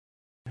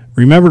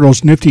Remember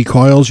those nifty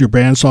coils your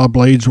bandsaw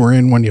blades were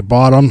in when you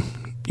bought them?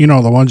 You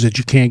know, the ones that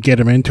you can't get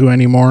them into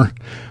anymore?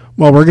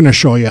 Well, we're going to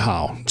show you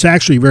how. It's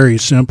actually very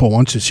simple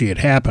once you see it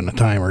happen a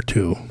time or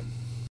two.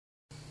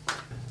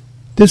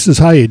 This is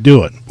how you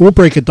do it. We'll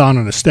break it down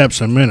in the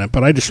steps in a minute,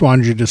 but I just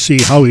wanted you to see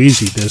how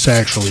easy this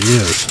actually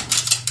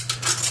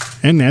is.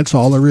 And that's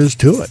all there is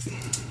to it.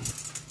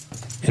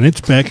 And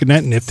it's back in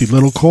that nifty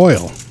little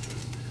coil.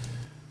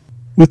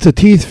 With the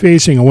teeth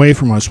facing away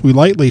from us, we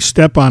lightly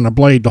step on the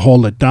blade to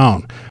hold it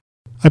down.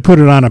 I put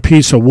it on a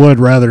piece of wood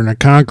rather than a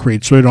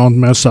concrete so we don't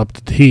mess up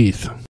the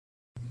teeth.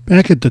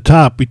 Back at the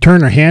top, we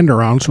turn our hand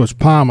around so it's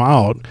palm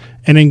out,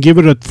 and then give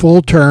it a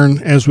full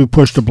turn as we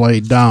push the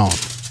blade down.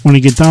 When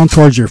you get down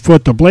towards your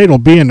foot, the blade will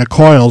be in the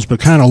coils, but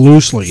kind of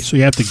loosely, so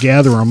you have to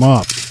gather them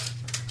up.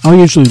 I'll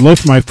usually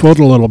lift my foot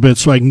a little bit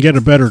so I can get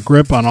a better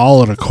grip on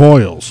all of the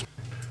coils.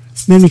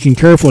 Then you can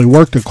carefully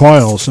work the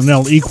coils, and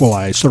they'll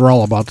equalize so they're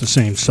all about the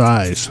same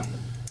size.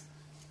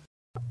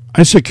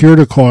 I secure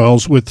the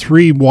coils with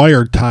 3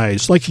 wire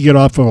ties, like you get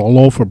off of a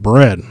loaf of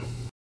bread.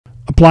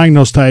 Applying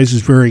those ties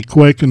is very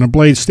quick, and the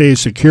blade stays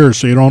secure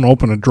so you don't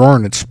open a drawer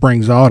and it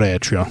springs out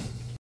at you.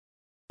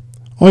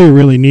 All you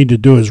really need to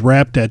do is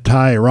wrap that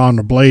tie around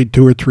the blade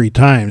 2 or 3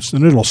 times,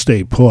 and it'll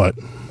stay put.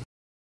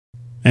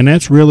 And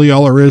that's really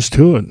all there is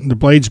to it. The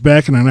blade's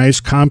back in a nice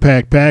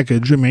compact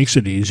package. It makes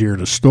it easier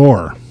to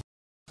store.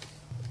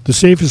 The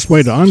safest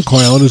way to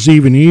uncoil it is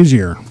even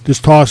easier.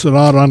 Just toss it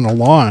out on the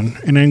lawn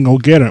and then go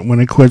get it when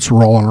it quits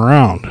rolling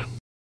around.